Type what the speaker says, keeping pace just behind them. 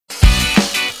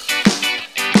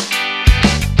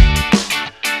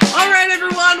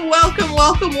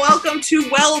welcome to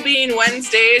Wellbeing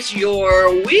Wednesdays,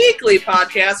 your weekly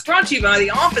podcast brought to you by the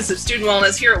Office of Student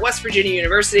Wellness here at West Virginia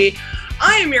University.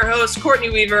 I am your host, Courtney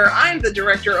Weaver. I'm the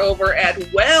director over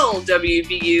at Well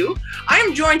WVU. I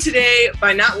am joined today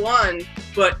by not one,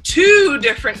 but two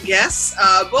different guests.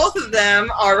 Both of them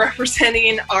are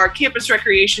representing our campus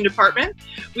recreation department.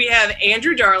 We have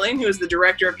Andrew Darling, who is the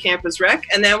director of Campus Rec,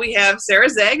 and then we have Sarah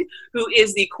Zegg, who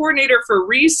is the coordinator for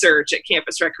research at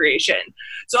Campus Recreation.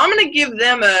 So I'm going to give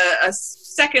them a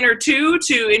second or two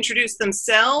to introduce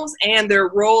themselves and their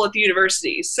role at the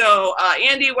university. So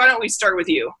Andy, why don't we start with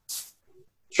you?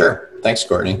 Sure. Thanks,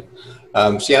 Courtney.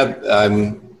 I'm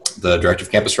the director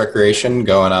of Campus Recreation,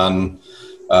 going on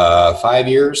 5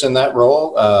 years in that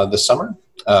role this summer,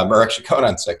 or actually going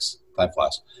on 6. Time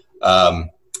flies.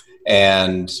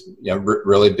 And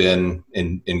really been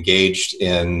engaged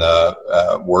in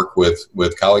work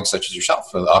with colleagues such as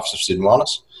yourself from the Office of Student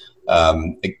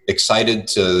Wellness. Excited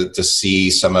to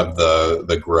see some of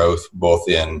the growth both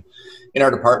in our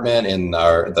department, in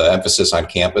the emphasis on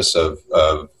campus of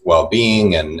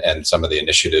well-being and some of the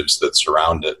initiatives that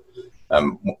surround it.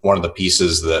 One of the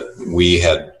pieces that we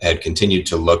had continued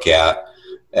to look at,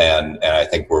 and I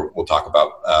think we'll talk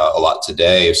about a lot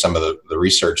today, some of the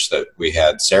research that we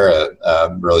had Sarah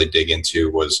really dig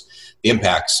into was the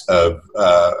impacts of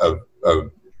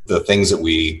the things that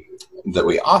we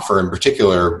offer. In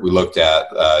particular, we looked at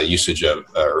usage of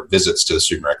or visits to the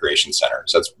Student Recreation Center.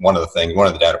 So that's one of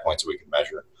the data points that we can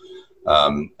measure.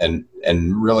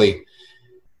 And really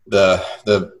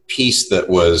the piece that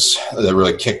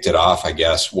really kicked it off, I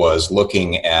guess, was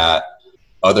looking at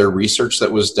other research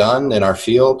that was done in our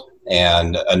field,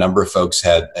 and a number of folks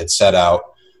had set out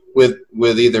with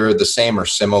either the same or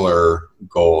similar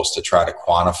goals to try to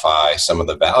quantify some of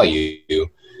the value.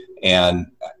 And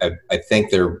I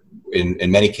think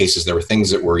in many cases, there were things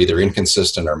that were either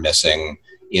inconsistent or missing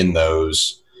in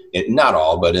those, not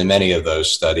all, but in many of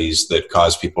those studies that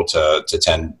caused people to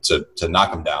tend to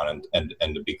knock them down and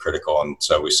to be critical. And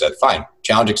so we said, fine,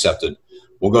 challenge accepted.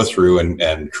 We'll go through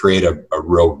and create a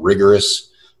real rigorous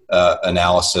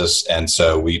analysis. And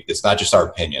so it's not just our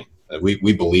opinion.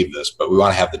 We believe this, but we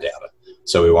want to have the data.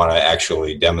 So we want to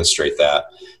actually demonstrate that.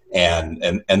 And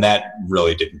that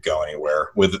really didn't go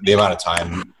anywhere. With the amount of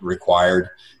time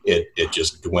required, it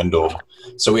just dwindled.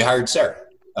 So we hired Sarah,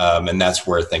 and that's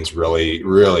where things really,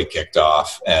 really kicked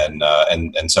off. And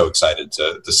so excited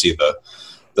to see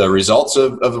the results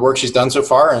of the work she's done so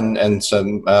far, and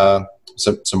some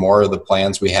more of the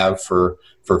plans we have for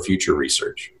future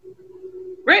research.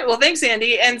 Great. Well, thanks,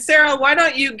 Andy. And Sarah, why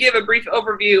don't you give a brief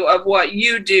overview of what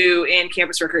you do in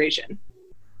campus recreation?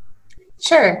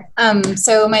 Sure.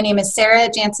 So my name is Sarah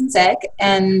Jansen Zegg,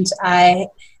 and I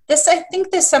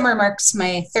think this summer marks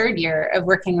my 3rd year of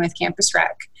working with Campus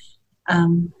Rec.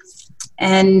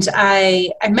 And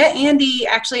I met Andy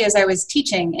actually as I was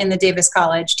teaching in the Davis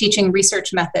College, teaching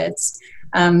research methods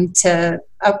to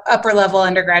upper level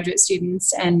undergraduate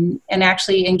students, and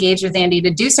actually engaged with Andy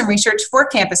to do some research for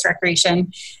Campus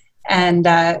Recreation, and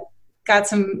got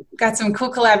some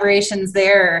cool collaborations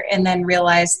there, and then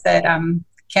realized that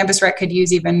Campus Rec could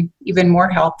use even more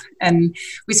help. And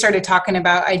we started talking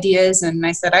about ideas, and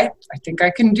I said, I think I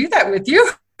can do that with you.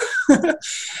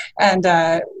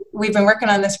 And we've been working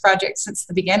on this project since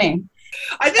the beginning.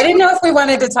 I didn't know if we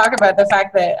wanted to talk about the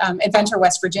fact that Adventure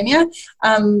West Virginia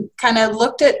kind of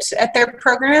looked at their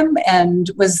program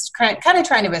and was kind of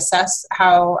trying to assess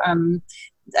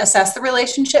the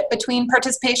relationship between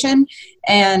participation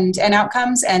and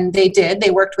outcomes, and they did.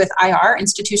 They worked with IR,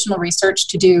 Institutional Research,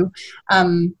 to do. I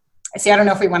don't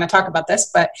know if we want to talk about this,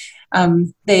 but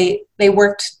they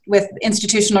worked with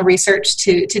institutional research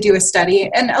to do a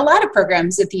study, and a lot of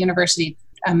programs at the university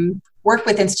work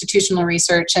with institutional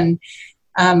research. And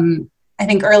I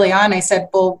think early on I said,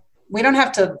 well, we don't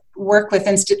have to work with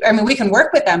we can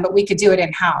work with them, but we could do it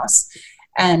in-house.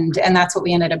 And that's what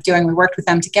we ended up doing. We worked with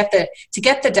them to get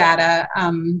the data,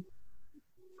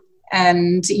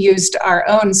 and used our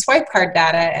own swipe card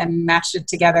data and matched it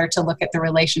together to look at the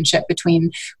relationship between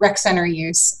rec center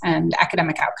use and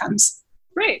academic outcomes.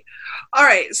 Great. All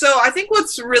right. So I think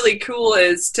what's really cool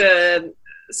is to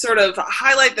sort of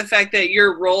highlight the fact that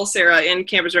your role, Sarah, in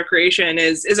campus recreation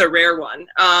is a rare one.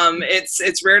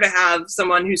 It's rare to have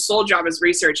someone whose sole job is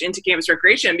research into campus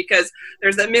recreation, because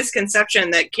there's that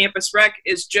misconception that campus rec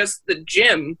is just the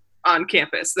gym on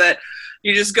campus, that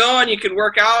you just go and you can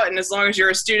work out, and as long as you're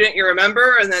a student, you're a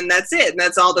member, and then that's it, and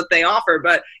that's all that they offer.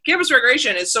 But campus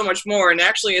recreation is so much more, and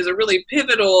actually is a really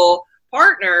pivotal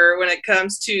partner when it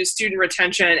comes to student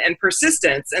retention and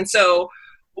persistence. And so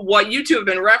what you two have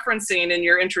been referencing in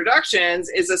your introductions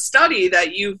is a study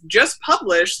that you've just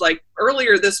published like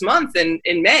earlier this month in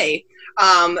May,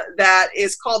 that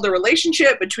is called The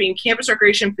Relationship Between Campus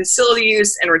Recreation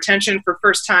Facilities and Retention for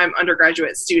First-Time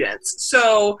Undergraduate Students.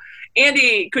 So,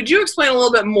 Andy, could you explain a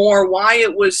little bit more why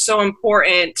it was so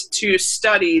important to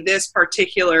study this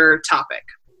particular topic?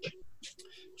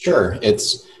 Sure.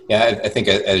 I think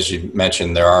as you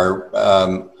mentioned, there are,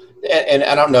 and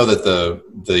I don't know that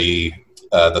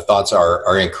the thoughts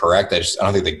are incorrect. I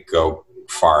don't think they go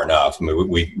far enough. I mean,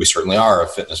 we certainly are a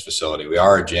fitness facility. We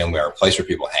are a gym. We are a place where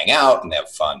people hang out and they have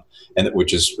fun, and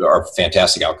which are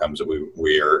fantastic outcomes that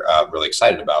we are really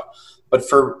excited about. But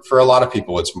for a lot of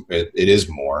people, it is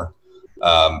more.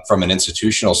 From an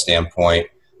institutional standpoint,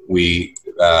 we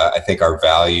I think are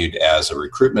valued as a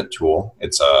recruitment tool.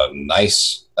 It's a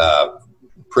nice,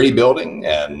 pretty building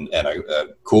and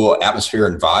a cool atmosphere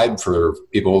and vibe for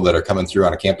people that are coming through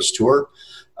on a campus tour.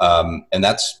 And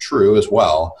that's true as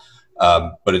well.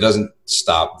 But it doesn't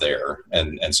stop there.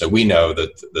 And so we know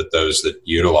that those that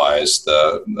utilize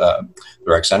the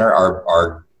rec center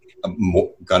are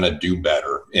going to do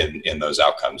better in those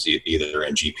outcomes, either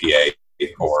in GPA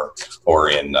or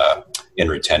in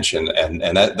retention.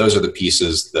 And those are the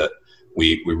pieces that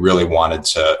we really wanted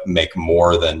to make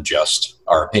more than just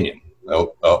our opinion.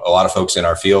 A lot of folks in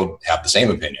our field have the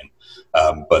same opinion,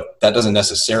 but that doesn't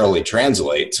necessarily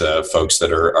translate to folks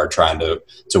that are trying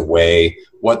to weigh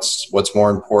what's more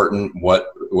important,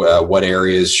 what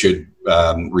areas should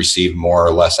receive more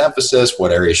or less emphasis,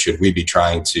 what areas should we be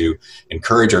trying to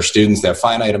encourage our students to have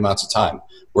finite amounts of time.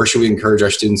 Where should we encourage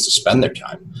our students to spend their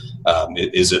time?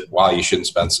 Is it, wow, you shouldn't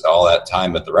spend all that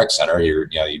time at the rec center. You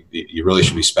really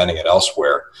should be spending it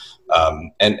elsewhere.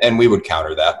 And we would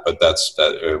counter that, but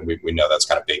we know that's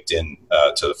kind of baked in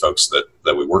to the folks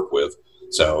that we work with.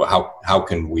 So how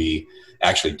can we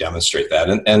actually demonstrate that?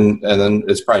 And then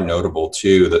it's probably notable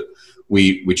too that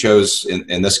we chose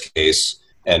in this case,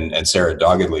 and Sarah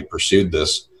doggedly pursued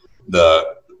this.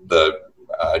 The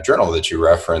journal that you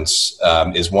reference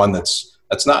is one that's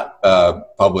not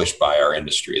published by our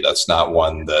industry. That's not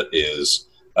one that is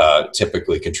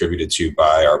typically contributed to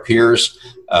by our peers.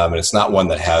 And it's not one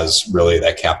that has really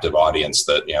that captive audience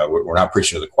that, we're not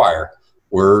preaching to the choir.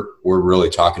 We're really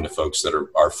talking to folks that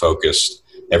are focused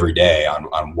every day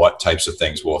on what types of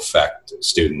things will affect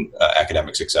student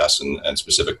academic success and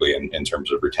specifically in terms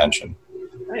of retention.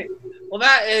 Right. Well,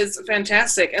 that is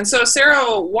fantastic. And so,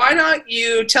 Sarah, why don't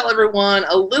you tell everyone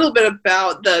a little bit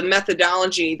about the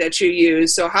methodology that you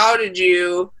use? So how did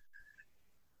you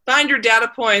find your data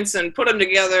points and put them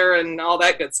together and all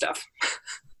that good stuff?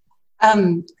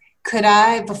 Could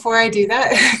I, before I do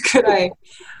that, could I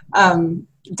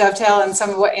dovetail on some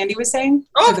of what Andy was saying?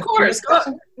 Oh, of course.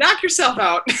 Knock yourself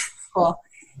out. Cool.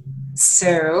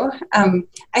 So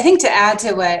I think to add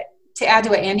to what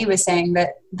Andy was saying,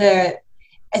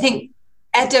 I think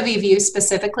at WVU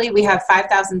specifically, we have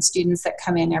 5,000 students that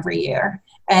come in every year,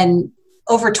 and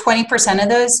over 20% of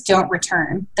those don't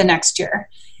return the next year.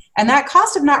 And that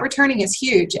cost of not returning is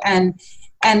huge. And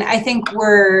I think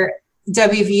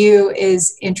WVU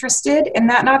is interested in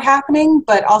that not happening,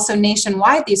 but also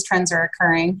nationwide these trends are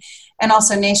occurring. And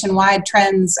also nationwide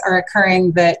trends are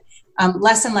occurring that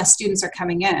less and less students are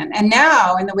coming in. And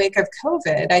now in the wake of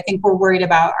COVID, I think we're worried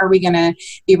about, are we going to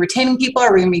be retaining people?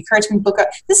 Are we going to be encouraging people?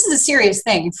 This is a serious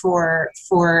thing for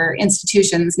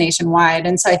institutions nationwide.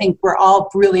 And so I think we're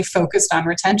all really focused on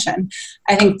retention.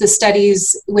 I think the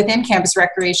studies within campus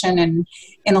recreation and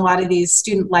in a lot of these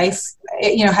student life,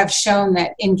 have shown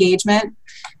that engagement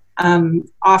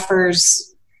offers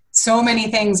so many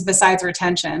things besides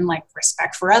retention, like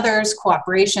respect for others,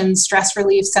 cooperation, stress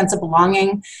relief, sense of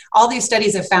belonging. All these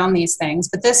studies have found these things,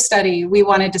 but this study, we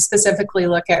wanted to specifically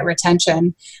look at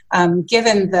retention,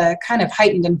 given the kind of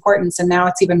heightened importance, and now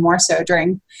it's even more so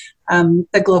during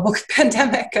the global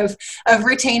pandemic of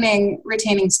retaining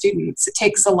students. It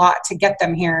takes a lot to get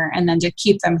them here, and then to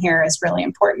keep them here is really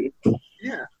important.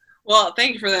 Yeah. Well,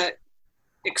 thank you for that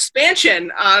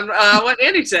expansion on what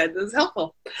Andy said. This is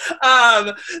helpful.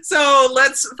 So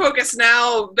let's focus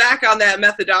now back on that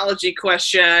methodology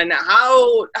question.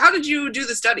 How did you do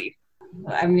the study?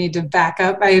 I need to back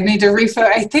up. I need to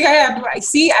refocus. I think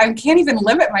I can't even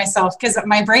limit myself because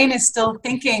my brain is still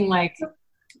thinking like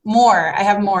more. I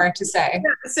have more to say.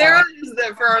 Yeah, Sarah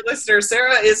for our listeners,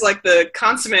 Sarah is like the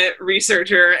consummate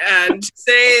researcher. And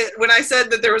when I said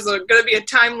that there was going to be a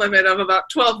time limit of about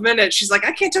 12 minutes, she's like,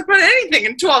 I can't talk about anything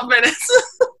in 12 minutes.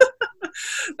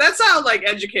 That's how like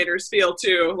educators feel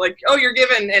too. Like, oh, you're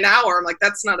given an hour. I'm like,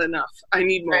 that's not enough. I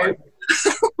need more.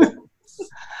 Right.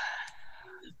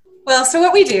 Well, so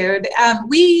what we do,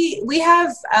 we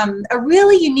have a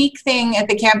really unique thing at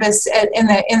the campus,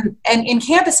 in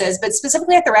campuses, but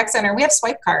specifically at the rec center, we have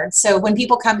swipe cards. So when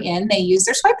people come in, they use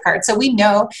their swipe card. So we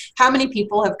know how many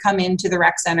people have come into the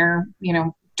rec center,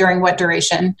 during what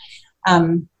duration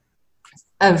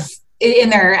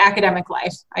in their academic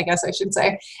life, I guess I should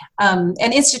say.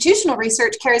 And institutional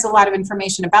research carries a lot of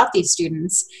information about these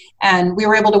students. And we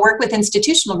were able to work with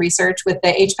institutional research with the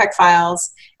HPEC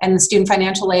files and the student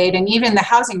financial aid and even the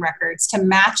housing records to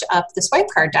match up the swipe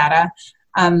card data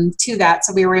to that.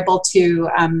 So we were able to,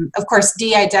 of course,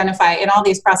 de-identify, in all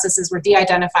these processes, we're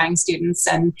de-identifying students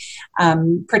and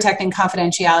protecting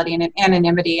confidentiality and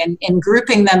anonymity and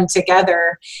grouping them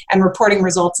together and reporting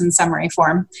results in summary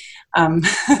form.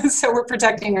 So we're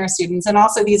protecting our students. And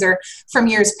also these are from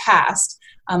years past.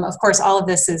 Of course, all of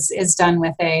this is done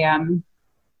with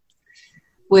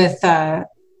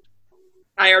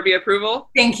IRB approval?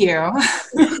 Thank you.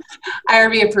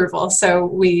 IRB approval. So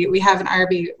we have an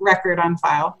IRB record on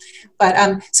file.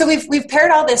 But so we've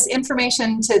paired all this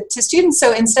information to students.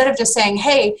 So instead of just saying,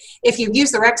 hey, if you've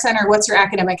used the rec center, what's your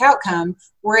academic outcome?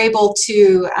 We're able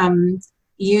to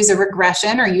use a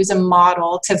regression or use a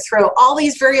model to throw all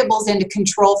these variables into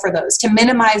control for those to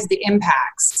minimize the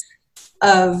impacts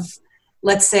of,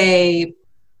 let's say,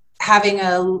 having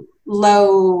a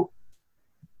low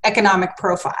economic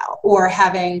profile or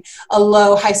having a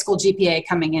low high school GPA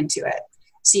coming into it.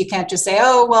 So you can't just say,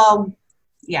 oh, well,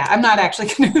 yeah, I'm not actually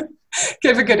going to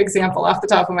give a good example off the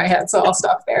top of my head, so I'll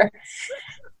stop there.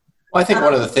 Well, I think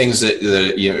one of the things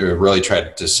that you really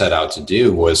tried to set out to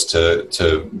do was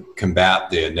to combat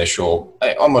the initial,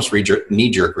 almost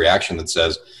knee-jerk reaction that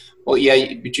says, well,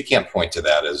 yeah, but you can't point to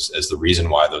that as the reason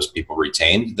why those people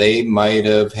retained. They might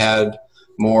have had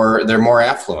they're more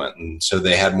affluent, and so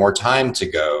they had more time to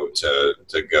go to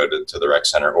the rec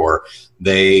center, or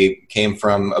they came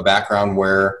from a background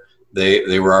where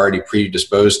they were already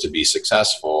predisposed to be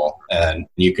successful, and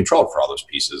you controlled for all those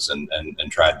pieces and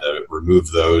tried to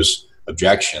remove those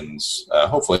objections,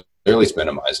 hopefully at least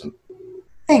minimize them.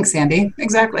 Thanks, Andy.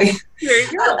 Exactly. There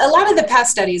you go. A lot of the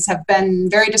past studies have been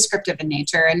very descriptive in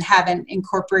nature and haven't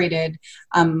incorporated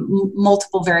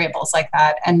multiple variables like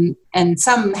that, and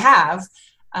some have.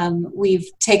 We've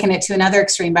taken it to another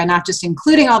extreme by not just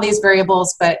including all these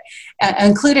variables, but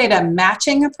included a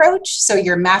matching approach. So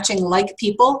you're matching like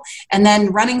people and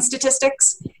then running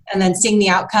statistics and then seeing the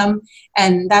outcome.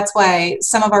 And that's why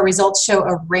some of our results show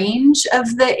a range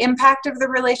of the impact of the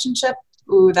relationship.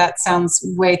 Ooh, that sounds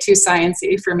way too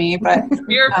sciencey for me, but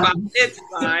you're fine. It's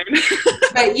fine.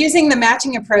 But using the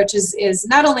matching approach is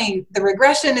not only the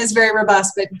regression is very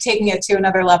robust, but taking it to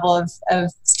another level of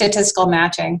statistical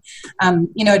matching.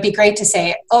 It'd be great to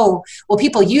say, oh, well,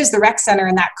 people use the rec center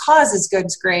and that causes good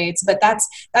grades, but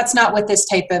that's not what this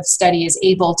type of study is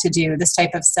able to do. This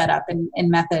type of setup and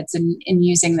methods and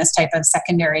using this type of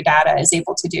secondary data is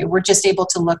able to do. We're just able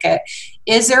to look at,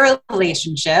 is there a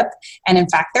relationship? And in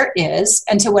fact, there is.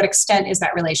 And to what extent is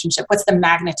that relationship? What's the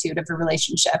magnitude of the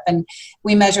relationship? And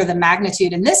we measure the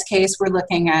magnitude. In this case, we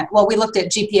looked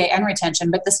at GPA and retention,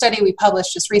 but the study we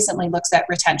published just recently looks at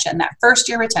retention, that first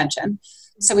year retention.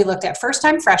 So we looked at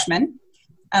first-time freshmen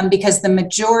because the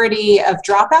majority of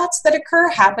dropouts that occur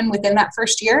happen within that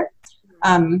first year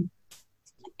in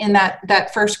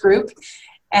that first group.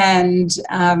 And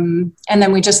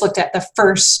then we just looked at the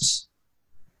first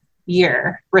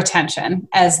year retention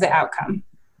as the outcome.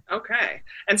 Okay.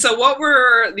 And so what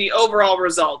were the overall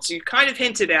results? You kind of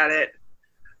hinted at it,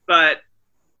 but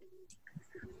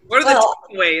what are the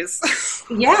takeaways?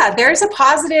 Yeah, there's a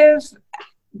positive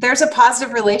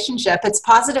relationship. It's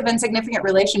positive and significant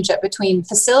relationship between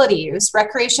facility use,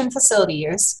 recreation facility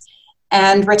use,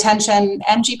 and retention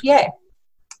and GPA,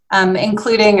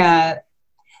 including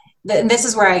this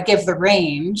is where I give the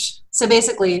range. So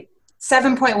basically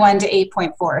 7.1 to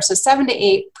 8.4. So 7 to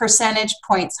 8 percentage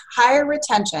points higher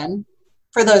retention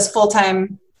for those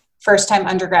full-time, first-time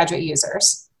undergraduate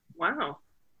users. Wow.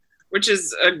 Which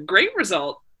is a great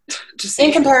result.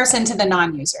 In comparison to the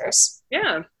non-users.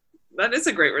 Yeah, that is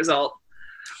a great result.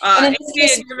 Do you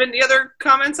have any other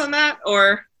comments on that,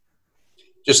 or?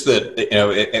 Just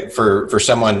that, for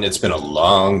someone, it's been a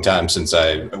long time since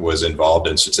I was involved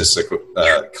in statistical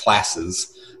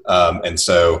classes. And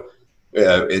so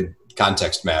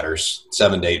context matters.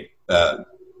 7 to 8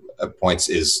 points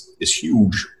is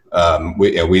huge.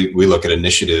 We look at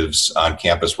initiatives on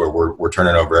campus where we're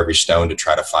turning over every stone to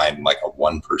try to find like a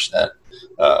 1%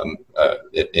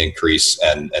 increase,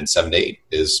 and 7 to 8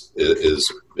 is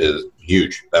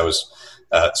huge. That was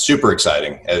super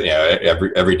exciting.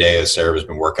 Every day, as Sarah has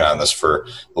been working on this for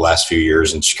the last few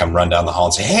years, and she come run down the hall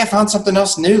and say, "Hey, I found something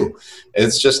else new."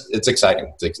 It's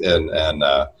exciting, and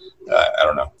I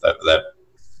don't know, that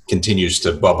continues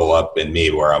to bubble up in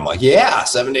me where I'm like, yeah,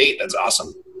 7 to 8, that's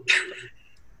awesome.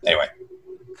 Anyway,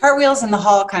 cartwheels in the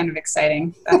hall, kind of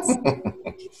exciting.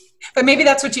 But maybe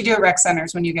that's what you do at rec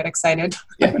centers when you get excited.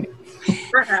 Yeah.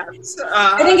 Perhaps.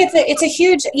 I think it's a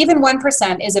huge, even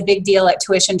 1% is a big deal at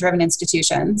tuition-driven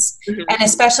institutions, mm-hmm. and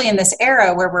especially in this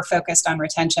era where we're focused on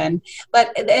retention.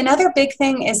 But another big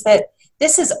thing is that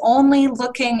this is only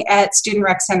looking at student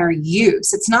rec center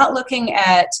use. It's not looking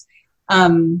at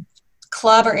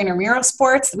club or intramural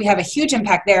sports. We have a huge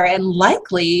impact there, and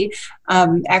likely,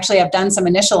 actually I've done some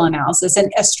initial analysis,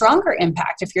 and a stronger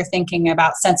impact if you're thinking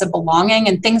about sense of belonging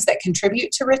and things that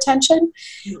contribute to retention.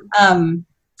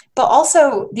 But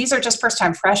also, these are just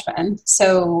first-time freshmen,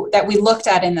 so that we looked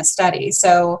at in the study.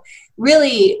 So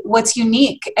really what's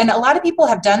unique, and a lot of people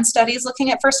have done studies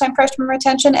looking at first-time freshman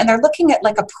retention, and they're looking at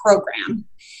like a program,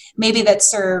 maybe that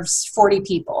serves 40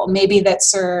 people, maybe that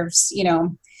serves,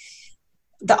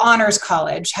 the honors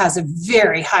college has a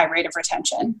very high rate of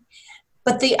retention.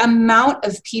 But the amount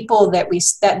of people that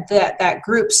that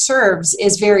group serves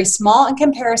is very small in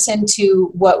comparison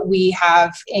to what we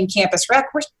have in campus rec.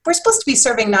 We're supposed to be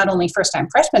serving not only first-time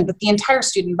freshmen, but the entire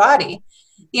student body,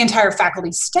 the entire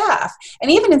faculty staff,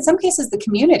 and even in some cases the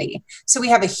community. So we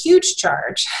have a huge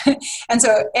charge. And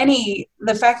so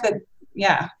the fact that,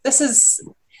 this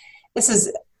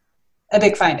is a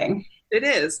big finding. It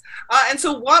is. And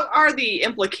so what are the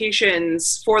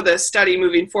implications for the study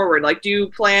moving forward? Like, do you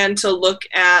plan to look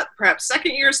at perhaps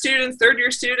second-year students, third-year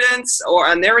students, or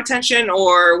on their retention,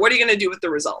 or what are you going to do with the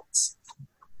results?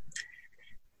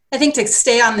 I think to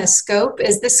stay on this scope,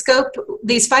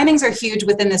 these findings are huge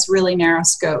within this really narrow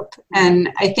scope.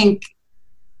 And I think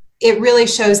it really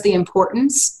shows the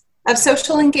importance of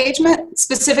social engagement,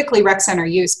 specifically rec center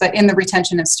use, but in the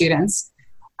retention of students.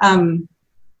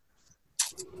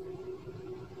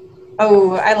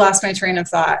 I lost my train of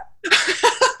thought.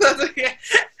 That's okay.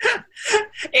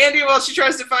 Andy, while she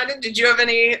tries to find it, did you have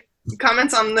any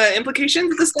comments on the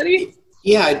implications of the study?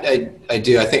 Yeah, I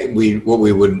do. I think what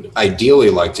we would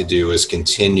ideally like to do is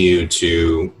continue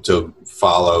to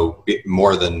follow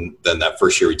more than that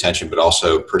first year retention, but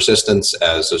also persistence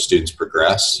as those students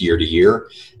progress year to year,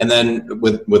 and then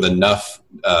with enough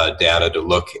data to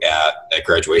look at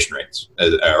graduation rates.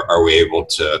 Are we able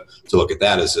to look at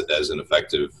that as an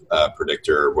effective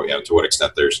predictor? To what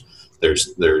extent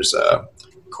there's a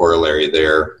corollary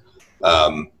there.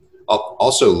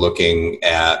 Also looking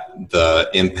at the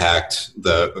impact,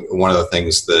 one of the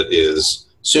things that is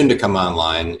soon to come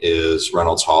online is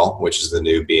Reynolds Hall, which is the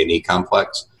new B&E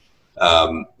complex.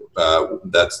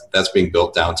 That's being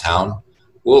built downtown.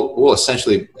 We'll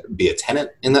essentially be a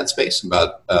tenant in that space,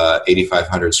 about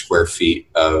 8,500 square feet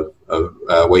of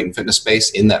weight and fitness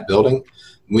space in that building.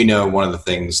 We know one of the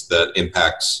things that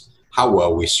impacts how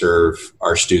well we serve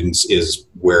our students is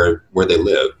where they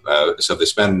live. So if they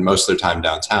spend most of their time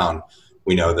downtown,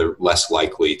 we know they're less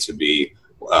likely to be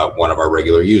one of our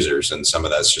regular users, and some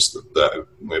of that's just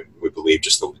we believe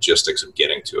just the logistics of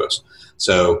getting to us.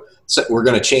 So we're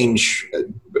going to change,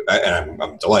 and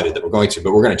I'm delighted that we're going to,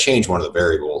 but we're going to change one of the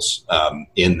variables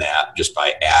in that just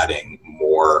by adding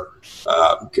more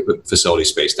facility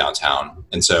space downtown.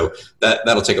 And so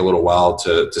that'll take a little while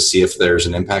to see if there's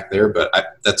an impact there, but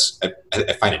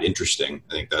I find it interesting.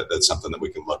 I think that's something that we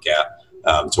can look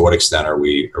at. To what extent are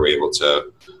we able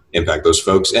to impact those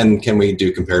folks, and can we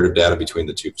do comparative data between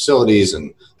the two facilities,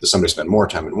 and does somebody spend more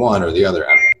time in one or the other?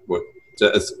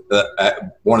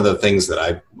 One of the things that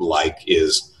I like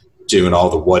is doing all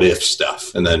the what if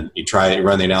stuff, and then you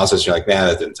run the analysis, you're like,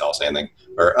 that didn't tell us anything,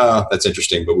 or that's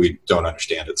interesting, but we don't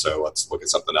understand it, so let's look at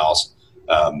something else.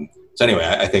 So anyway,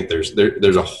 I think there's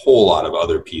a whole lot of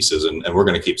other pieces, and we're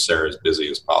going to keep Sarah as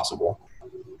busy as possible.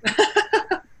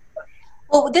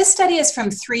 Well, this study is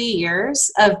from 3 years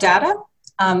of data.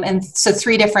 And so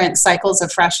 3 different cycles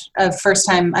of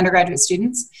first-time undergraduate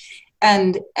students.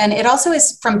 And it also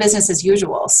is from business as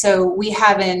usual. So we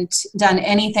haven't done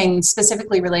anything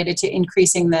specifically related to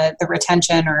increasing the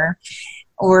retention or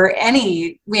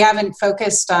we haven't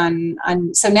focused on,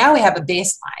 so now we have a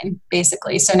baseline,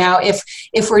 basically. So now if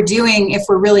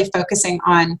we're really focusing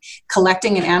on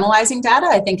collecting and analyzing data,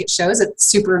 I think it shows it's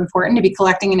super important to be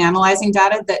collecting and analyzing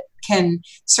data that can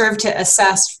serve to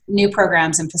assess new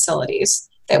programs and facilities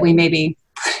that we may be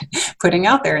putting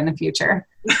out there in the future.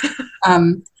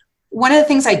 One of the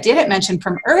things I didn't mention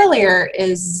from earlier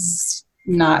is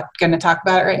not going to talk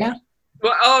about it right now.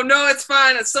 Well, oh, no, it's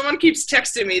fine. Someone keeps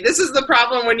texting me. This is the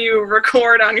problem when you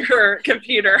record on your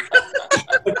computer.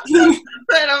 And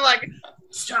I'm like,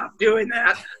 stop doing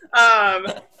that.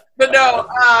 But no,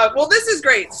 well, this is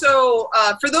great. So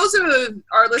for those of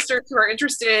our listeners who are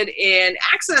interested in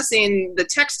accessing the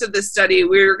text of this study,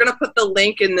 we're going to put the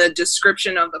link in the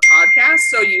description of the podcast.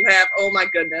 So you have, oh my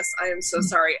goodness, I am so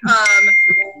sorry.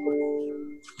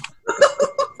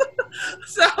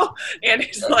 So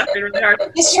Andy's laughing really hard.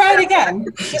 Just try it again.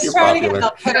 Just try it again.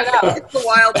 I'll put it up. It's the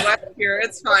Wild West here.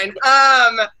 It's fine.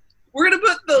 We're going to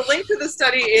put the link to the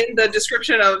study in the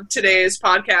description of today's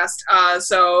podcast,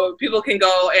 so people can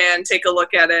go and take a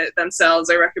look at it themselves.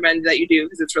 I recommend that you do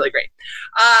because it's really great.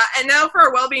 And now for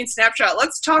our Wellbeing Snapshot,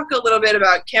 let's talk a little bit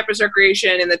about campus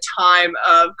recreation in the time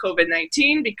of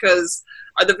COVID-19, because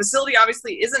the facility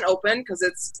obviously isn't open because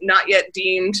it's not yet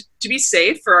deemed to be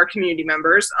safe for our community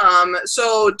members.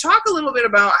 So talk a little bit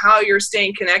about how you're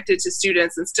staying connected to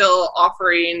students and still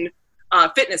offering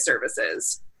fitness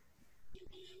services.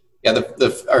 Yeah,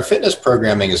 our fitness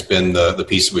programming has been the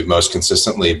piece we've most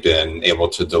consistently been able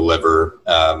to deliver.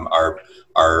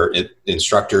 Our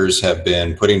instructors have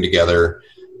been putting together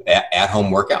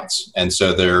at-home workouts, and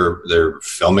so they're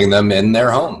filming them in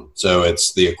their home. So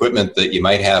it's the equipment that you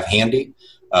might have handy,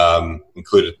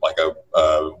 included like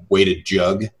a weighted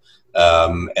jug,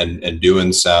 and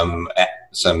doing some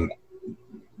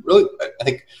really, I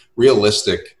think,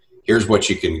 realistic. Here's what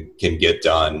you can get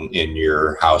done in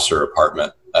your house or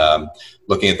apartment.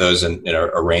 Looking at those in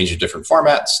a range of different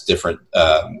formats, different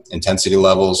intensity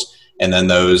levels, and then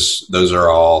those are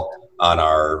all on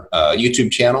our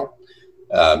YouTube channel,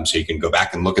 so you can go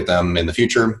back and look at them in the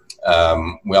future.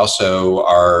 We also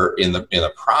are in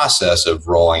the process of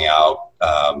rolling out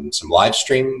some live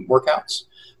stream workouts.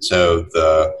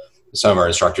 So some of our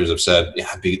instructors have said,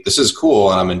 yeah, this is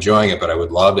cool and I'm enjoying it, but I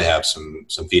would love to have some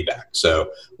feedback.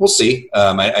 So we'll see.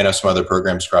 I know some other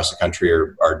programs across the country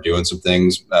are doing some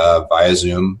things via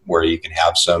Zoom where you can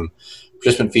have some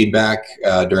participant feedback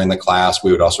during the class.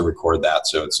 We would also record that,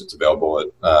 so it's available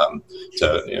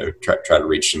to try to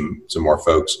reach some more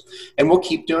folks. And we'll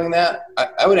keep doing that.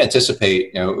 I would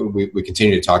anticipate, we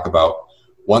continue to talk about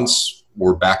once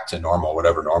we're back to normal,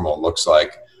 whatever normal looks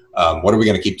like, what are we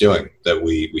going to keep doing that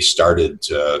we started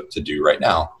to do right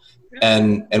now?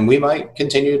 And we might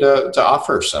continue to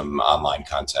offer some online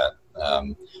content.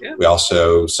 We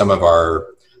also, some of our,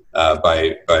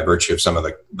 by virtue of some of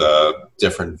the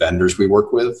different vendors we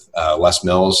work with, Les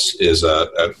Mills is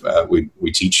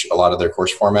we teach a lot of their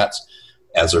course formats.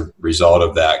 As a result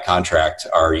of that contract,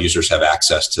 our users have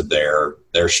access to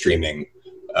their streaming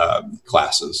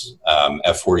classes.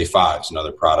 F45 is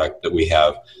another product that we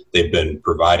have. They've been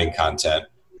providing content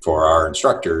for our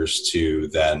instructors to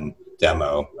then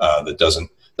demo that doesn't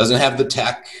have the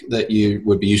tech that you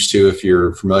would be used to if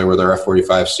you're familiar with our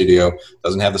F45 studio.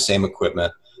 Doesn't have the same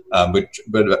equipment, but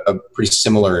a pretty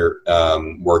similar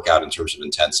workout in terms of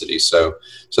intensity. So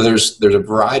there's a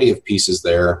variety of pieces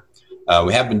there.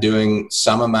 We have been doing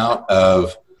some amount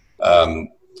of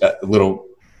little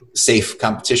safe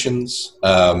competitions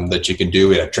that you can do.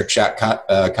 We had a trick shot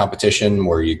competition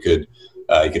where you could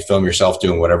film yourself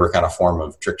doing whatever kind of form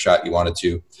of trick shot you wanted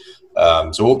to.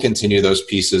 So we'll continue those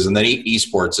pieces, and then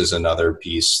esports is another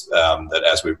piece that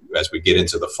as we get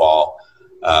into the fall,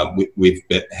 we've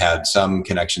had some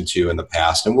connection to in the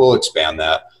past, and we'll expand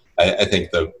that. I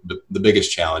think the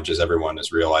biggest challenge, as everyone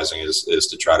is realizing, is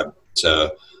to try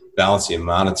to balance the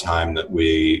amount of time that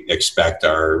we expect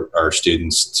our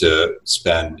students to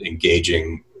spend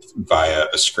engaging via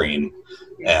a screen,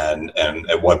 and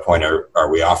at what point are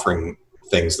we offering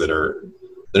things that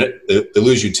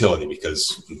lose utility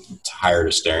because I'm tired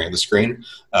of staring at the screen.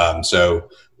 So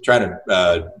trying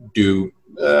to do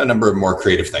a number of more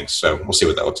creative things. So we'll see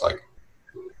what that looks like.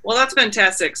 Well, that's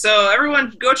fantastic. So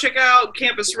everyone go check out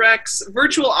Campus Rec's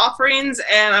virtual offerings.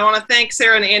 And I want to thank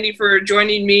Sarah and Andy for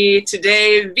joining me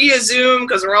today via Zoom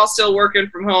because we're all still working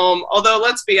from home. Although,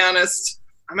 let's be honest,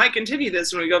 I might continue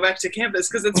this when we go back to campus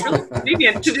because it's really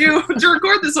convenient to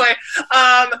record this way.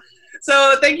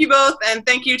 So thank you both, and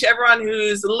thank you to everyone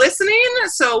who's listening.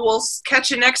 So we'll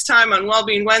catch you next time on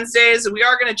Wellbeing Wednesdays. We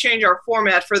are going to change our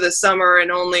format for this summer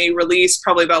and only release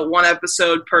probably about one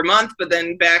episode per month, but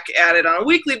then back at it on a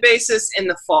weekly basis in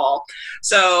the fall.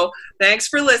 So thanks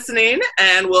for listening,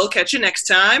 and we'll catch you next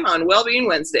time on Wellbeing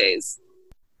Wednesdays.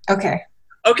 Okay,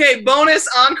 bonus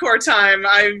encore time.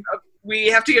 We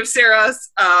have to give Sarah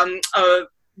a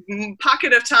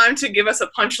pocket of time to give us a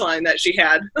punchline that she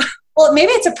had. Well,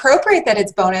 maybe it's appropriate that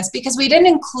it's bonus because we didn't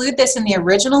include this in the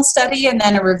original study, and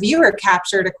then a reviewer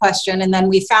captured a question, and then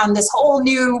we found this whole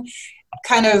new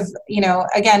kind of,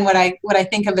 again, what I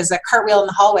think of as a cartwheel in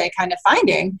the hallway kind of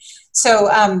finding. So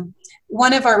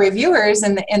one of our reviewers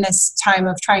in this time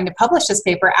of trying to publish this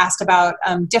paper asked about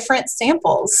different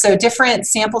samples. So different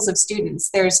samples of students.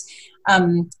 There's,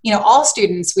 all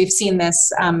students, we've seen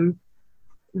this,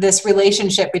 this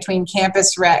relationship between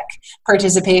campus rec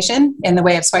participation in the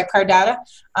way of swipe card data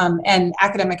and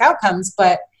academic outcomes.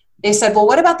 But they said, well,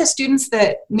 what about the students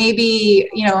that maybe,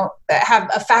 that have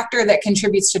a factor that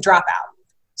contributes to dropout?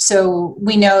 So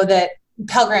we know that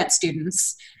Pell Grant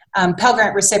students, Pell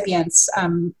Grant recipients,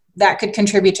 that could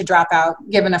contribute to dropout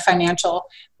given a financial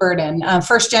burden.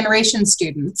 First generation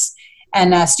students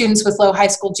and students with low high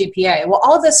school GPA. Well,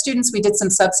 all of those students we did some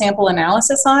subsample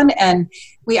analysis on, and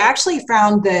we actually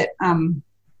found that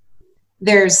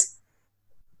there's,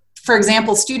 for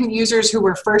example, student users who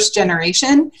were first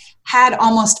generation had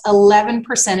almost 11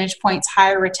 percentage points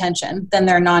higher retention than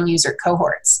their non-user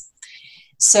cohorts.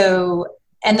 So,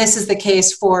 and this is the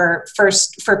case for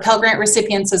Pell Grant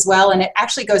recipients as well, and it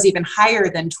actually goes even higher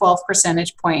than 12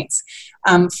 percentage points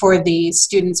for the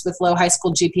students with low high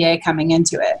school GPA coming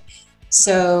into it.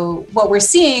 So what we're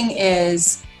seeing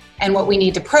is, and what we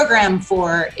need to program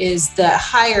for, is the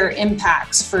higher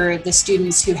impacts for the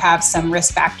students who have some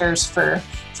risk factors for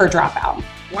dropout.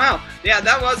 Wow. Yeah,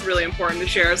 that was really important to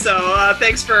share. So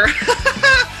thanks for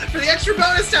for the extra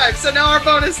bonus time. So now our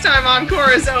bonus time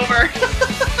encore is over.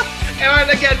 And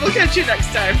again, we'll catch you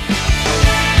next time.